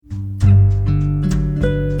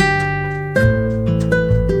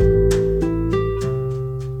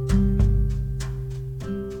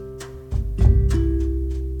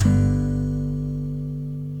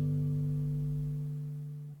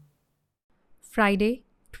Friday,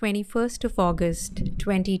 21st of August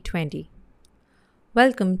 2020.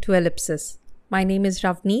 Welcome to Ellipsis. My name is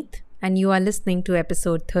Ravneet and you are listening to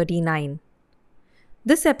episode 39.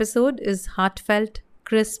 This episode is heartfelt,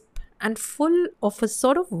 crisp, and full of a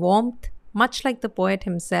sort of warmth, much like the poet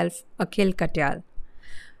himself, Akhil Katyal.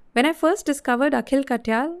 When I first discovered Akhil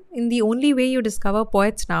Katyal, in the only way you discover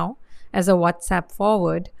poets now, as a WhatsApp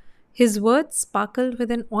forward, his words sparkled with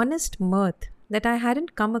an honest mirth that I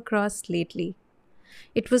hadn't come across lately.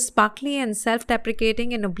 It was sparkly and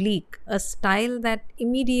self-deprecating and oblique, a style that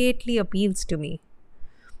immediately appeals to me.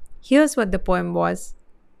 Here's what the poem was.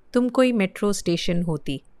 तुम कोई metro station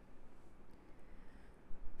होती.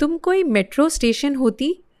 तुम कोई metro station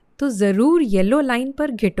होती तो ज़रूर yellow line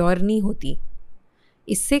पर घिटौरनी होती.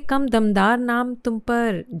 इससे कम दमदार नाम तुम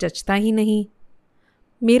पर जचता ही नहीं.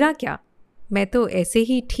 मेरा क्या, मैं तो ऐसे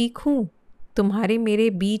ही ठीक हूँ. तुम्हारे मेरे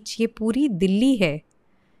बीच ये पूरी दिल्ली है,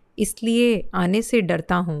 इसलिए आने से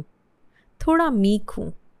डरता हूँ. थोड़ा मीक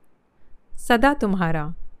हूँ. सदा तुम्हारा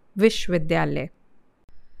विश्वविद्यालय.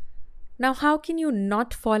 Now how can you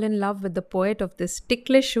not fall in love with the poet of this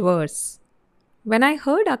ticklish verse? When I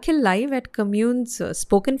heard Akhil live at Commune's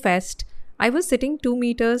Spoken Fest, I was sitting 2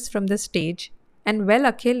 meters from the stage. And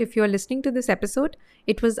well, Akhil, if you are listening to this episode,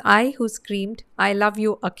 it was I who screamed, "I love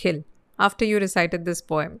you, Akhil," after you recited this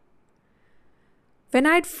poem. When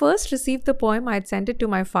I had first received the poem, I had sent it to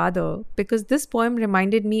my father because this poem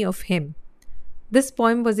reminded me of him. This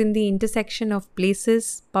poem was in the intersection of places,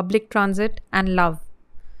 public transit, and love.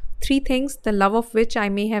 3 things, the love of which I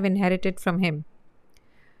may have inherited from him.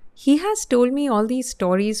 He has told me all these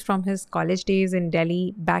stories from his college days in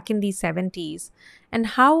Delhi back in the 70s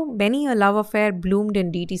and how many a love affair bloomed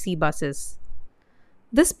in DTC buses.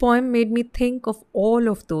 This poem made me think of all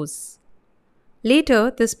of those. Later,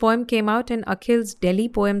 this poem came out in Akhil's Delhi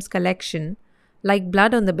Poems collection, Like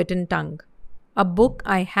Blood on the Bitten Tongue, a book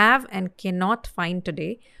I have and cannot find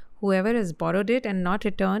today. Whoever has borrowed it and not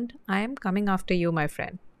returned, I am coming after you, my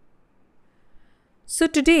friend. So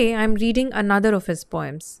today, I am reading another of his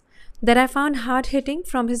poems that I found hard-hitting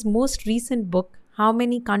from his most recent book, How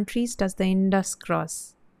Many Countries Does the Indus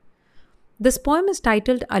Cross? This poem is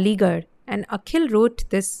titled Aligarh, and Akhil wrote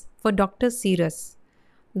this for Dr. Sirus,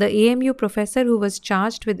 the AMU professor who was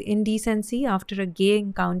charged with indecency after a gay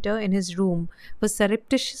encounter in his room was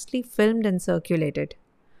surreptitiously filmed and circulated.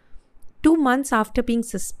 2 months after being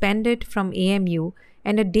suspended from AMU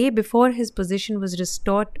and a day before his position was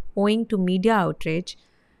restored owing to media outrage,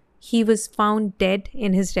 he was found dead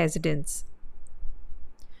in his residence.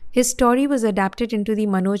 His story was adapted into the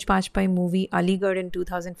Manoj Bajpayee movie Aligarh in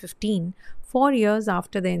 2015, 4 years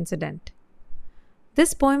after the incident.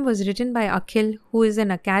 This poem was written by Akhil, who is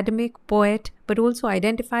an academic, poet, but also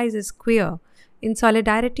identifies as queer, in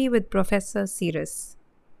solidarity with Professor Sirus.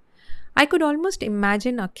 I could almost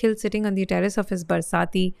imagine Akhil sitting on the terrace of his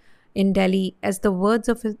Barsati in Delhi as the words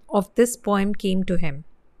of this poem came to him.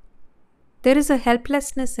 There is a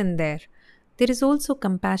helplessness in there. There is also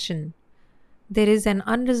compassion. There is an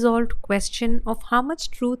unresolved question of how much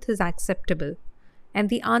truth is acceptable. And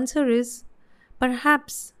the answer is,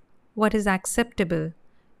 perhaps what is acceptable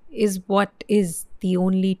is what is the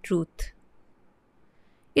only truth.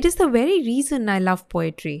 It is the very reason I love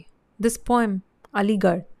poetry. This poem,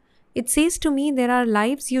 Aligarh, it says to me there are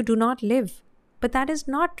lives you do not live, but that is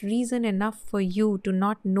not reason enough for you to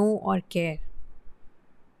not know or care.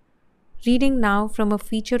 Reading now from a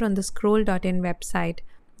feature on the Scroll.in website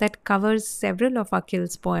that covers several of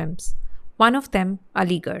Akhil's poems, one of them,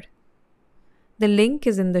 Aligarh. The link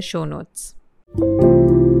is in the show notes.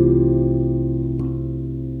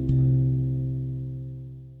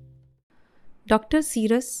 Dr.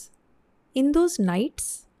 Sirus, in those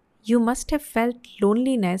nights, you must have felt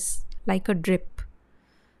loneliness like a drip.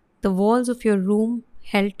 The walls of your room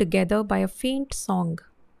held together by a faint song.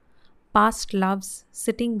 Past loves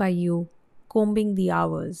sitting by you, combing the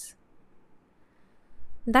hours.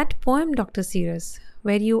 That poem, Dr. Sirus,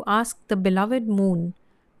 where you ask the beloved moon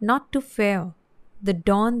not to fear the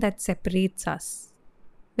dawn that separates us,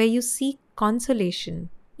 where you seek consolation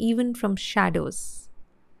even from shadows.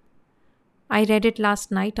 I read it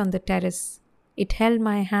last night on the terrace. It held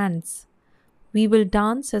my hands. We will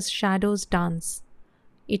dance as shadows dance.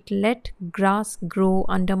 It let grass grow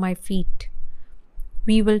under my feet.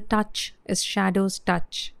 We will touch as shadows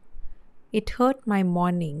touch. It hurt my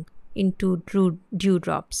morning into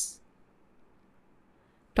dewdrops.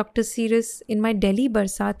 Dr. Sirus, in my Delhi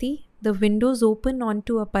Barsati, the windows open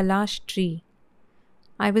onto a palash tree.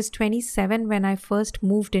 I was 27 when I first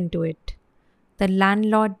moved into it. The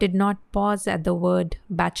landlord did not pause at the word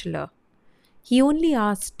bachelor. He only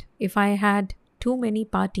asked if I had too many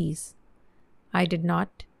parties. I did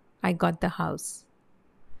not. I got the house.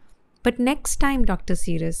 But next time, Dr.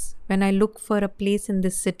 Sirius, when I look for a place in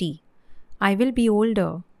this city, I will be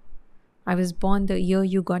older. I was born the year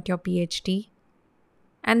you got your PhD.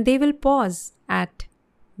 And they will pause at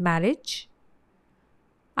marriage.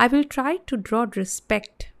 I will try to draw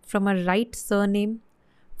respect from a right surname,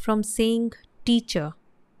 from saying teacher,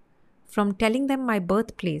 from telling them my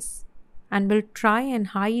birthplace, and will try and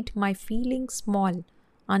hide my feeling small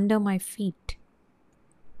under my feet.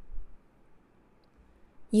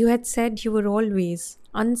 You had said you were always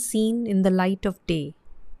unseen in the light of day.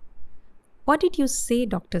 What did you say,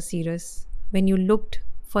 Dr. Sirius, when you looked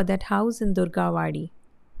for that house in Durgawadi?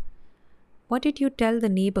 What did you tell the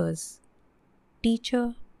neighbors?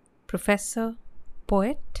 Teacher, professor,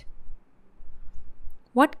 poet?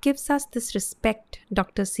 What gives us this respect,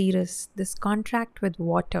 Dr. Sirius, this contract with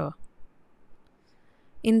water?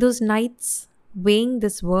 In those nights, weighing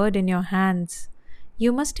this word in your hands,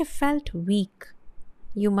 you must have felt weak.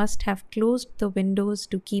 You must have closed the windows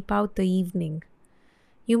to keep out the evening.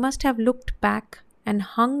 You must have looked back and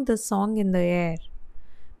hung the song in the air,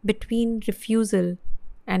 between refusal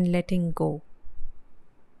and letting go.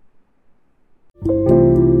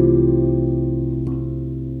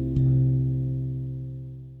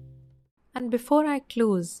 And before I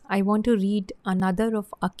close, I want to read another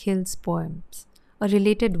of Akhil's poems, a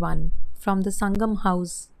related one from the Sangam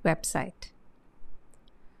House website.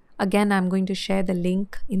 Again, I'm going to share the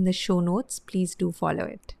link in the show notes. Please do follow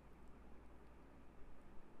it.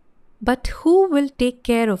 But who will take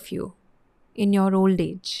care of you in your old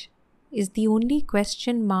age is the only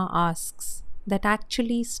question Ma asks that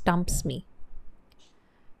actually stumps me.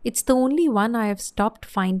 It's the only one I have stopped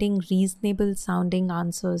finding reasonable sounding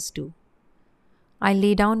answers to. I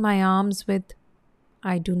lay down my arms with,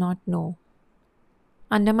 I do not know.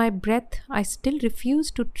 Under my breath, I still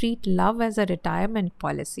refuse to treat love as a retirement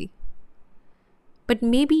policy. But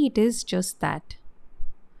maybe it is just that.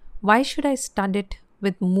 Why should I stud it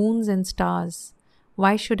with moons and stars?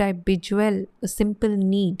 Why should I bejewel a simple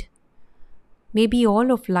need? Maybe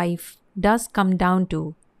all of life does come down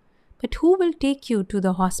to, but who will take you to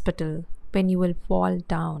the hospital when you will fall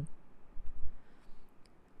down?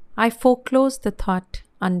 I foreclose the thought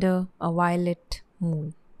under a violet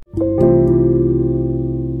moon.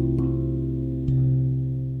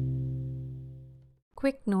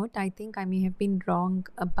 Quick note, I think I may have been wrong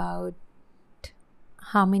about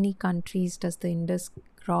how many countries does the Indus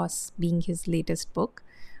cross, being his latest book.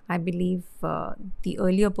 I believe the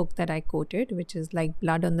earlier book that I quoted, which is like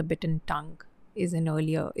Blood on the Bitten Tongue, is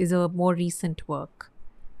a more recent work.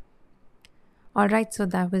 All right, so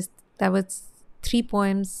that was 3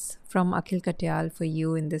 poems from Akhil Katyal for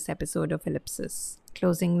you in this episode of Ellipsis.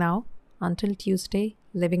 Closing now. Until Tuesday,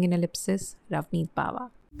 living in Ellipsis, Ravneet Bawa.